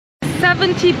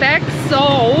70 bags, so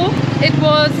it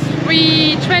was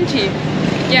 320.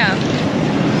 Yeah,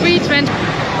 320.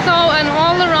 So and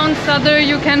all around Sadr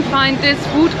you can find this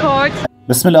food courts.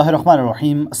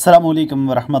 बिस्मिल्लाहिर्रहमानिर्रहीम, अस्सलाम वालेकुम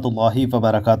वरहमतुल्लाहि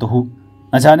वबरकातुहू।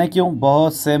 न जाने क्यों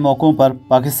बहुत से मौक़ों पर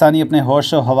पाकिस्तानी अपने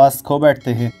होश और हवास खो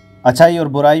बैठते हैं। अच्छाई और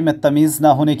बुराई में तमीज़ ना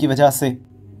होने की वजह से,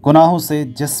 गुनाहों से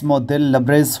जिस्म और दिल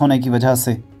लबरेज़ होने की वजह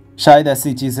से शायद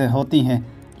ऐसी चीज़ें होती हैं।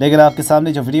 लेकिन आपके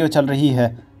सामने जो वीडियो चल रही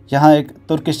है, यहाँ एक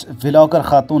तुर्किश व्लॉगर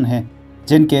ख़ातून हैं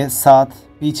जिनके साथ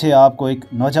पीछे आपको एक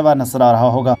नौजवान नज़र आ रहा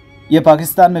होगा। ये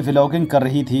पाकिस्तान में व्लॉगिंग कर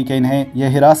रही थी कि इन्हें यह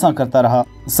हिरासा करता रहा।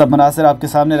 सब मनासिर आपके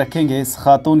सामने रखेंगे, इस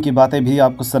खातून की बातें भी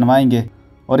आपको सुनवाएंगे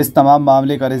और इस तमाम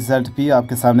मामले का रिजल्ट भी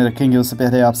आपके सामने रखेंगे। उससे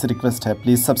पहले आपसे रिक्वेस्ट है,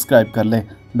 प्लीज़ सब्सक्राइब कर लें,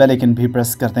 बेल आइकन भी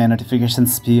प्रेस कर दें,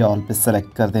 नोटिफिकेशंस भी ऑल पे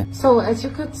सेलेक्ट कर दें। So as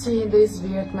you could see, this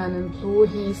weird man in blue,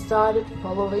 he started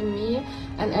following me,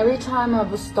 and every time I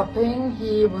was stopping,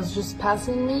 he was just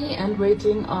passing me and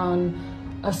waiting on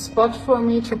a spot for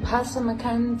me to pass him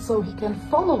again so he can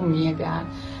follow me again.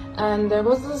 And there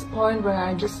was this point where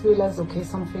I just realized, okay,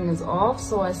 something is off.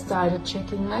 So I started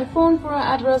checking my phone for an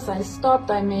address. I stopped.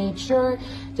 I made sure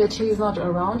that he's not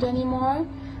around anymore.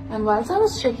 And whilst I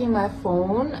was checking my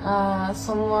phone,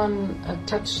 someone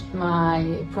touched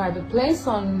my private place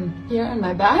on here in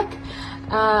my back.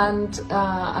 And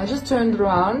I just turned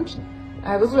around.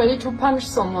 I was ready to punch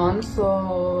someone.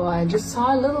 So I just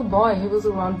saw a little boy. He was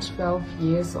around 12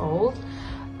 years old.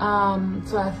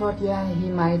 So I thought, yeah, he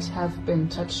might have been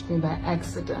touched me by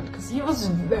accident because he was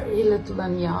very little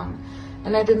and young,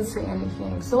 and I didn't say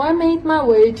anything. So I made my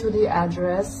way to the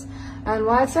address, and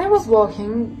whilst I was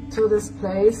walking to this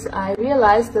place, I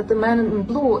realized that the man in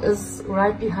blue is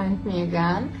right behind me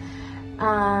again,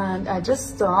 and I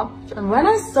just stopped. And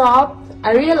when I stopped,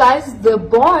 I realized the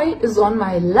boy is on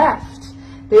my left.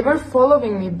 They were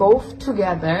following me both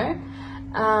together.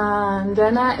 And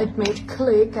then it made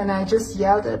click and I just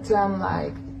yelled at them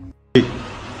like,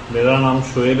 मेरा नाम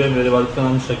शोएब है, मेरे वालिद का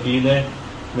नाम शकील है,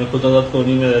 मैं खुदादत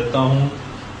colony में रहता हूँ।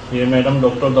 ये मैडम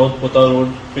डॉक्टर दाऊद पोता रोड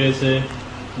पे से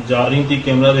जा रही थी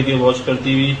कैमरा लेके वॉच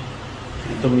करती हुई,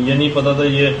 तो मुझे नहीं पता था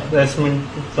ये हरेसमेंट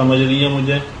समझ रही है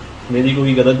मुझे। मेरी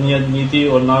कोई गलत नीयत नहीं थी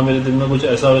और ना मेरे दिल में कुछ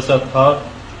ऐसा वैसा था।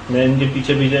 मैं इनके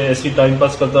पीछे पीछे ऐसी टाइम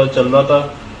पास करता चल रहा था,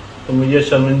 तो मुझे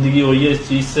शर्मिंदगी हुई है इस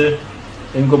चीज़ से।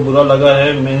 इनको बुरा लगा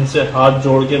है, मैं इनसे हाथ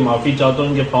जोड़ के माफ़ी चाहता हूँ,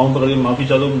 इनके पाँव पकड़ के माफ़ी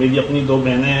चाहता हूँ। मेरी अपनी 2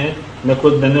 बहनें हैं, मैं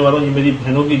खुद बहने वाला हूँ, ये मेरी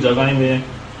बहनों की जगह में,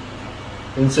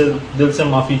 इनसे दिल से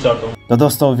माफ़ी चाहता हूँ। तो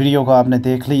दोस्तों, वीडियो को आपने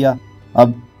देख लिया।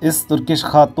 अब इस तुर्किश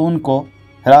खातून को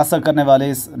हिरासत करने वाले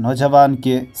इस नौजवान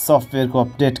के सॉफ्टवेयर को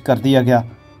अपडेट कर दिया गया।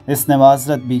 इसने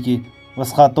माजरत भी की,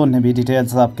 उस खातून ने भी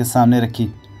डिटेल्स आपके सामने रखी।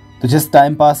 तो जिस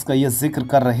टाइम पास का ये जिक्र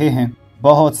कर रहे हैं,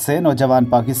 बहुत से नौजवान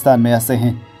पाकिस्तान में ऐसे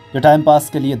हैं जो टाइम पास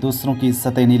के लिए दूसरों की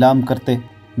इज्जतें नीलाम करते,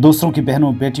 दूसरों की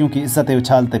बहनों बेटियों की इज्जतें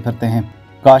उछालते फिरते हैं।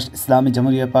 काश इस्लामी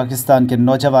जमहूरिया पाकिस्तान के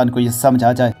नौजवान को ये समझ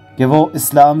आ जाए कि वो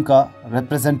इस्लाम का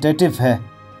रिप्रेजेंटेटिव है,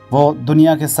 वो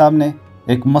दुनिया के सामने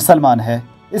एक मुसलमान है।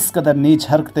 इस कदर नीच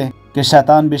हरकतें कि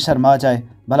शैतान भी शर्मा जाए,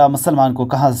 भला मुसलमान को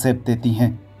कहाँ ज़ेब देती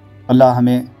हैं। अल्लाह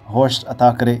हमें होश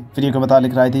अता करे। वीडियो के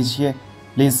मुतालिक राय दीजिए,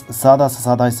 प्लीज़ ज़्यादा से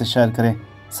ज़्यादा इसे शेयर करें,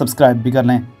 सब्सक्राइब भी कर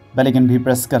लें, बेल आइकन भी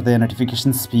प्रेस कर दें,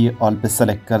 नोटिफिकेशंस भी ऑल पे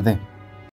सेलेक्ट कर दें।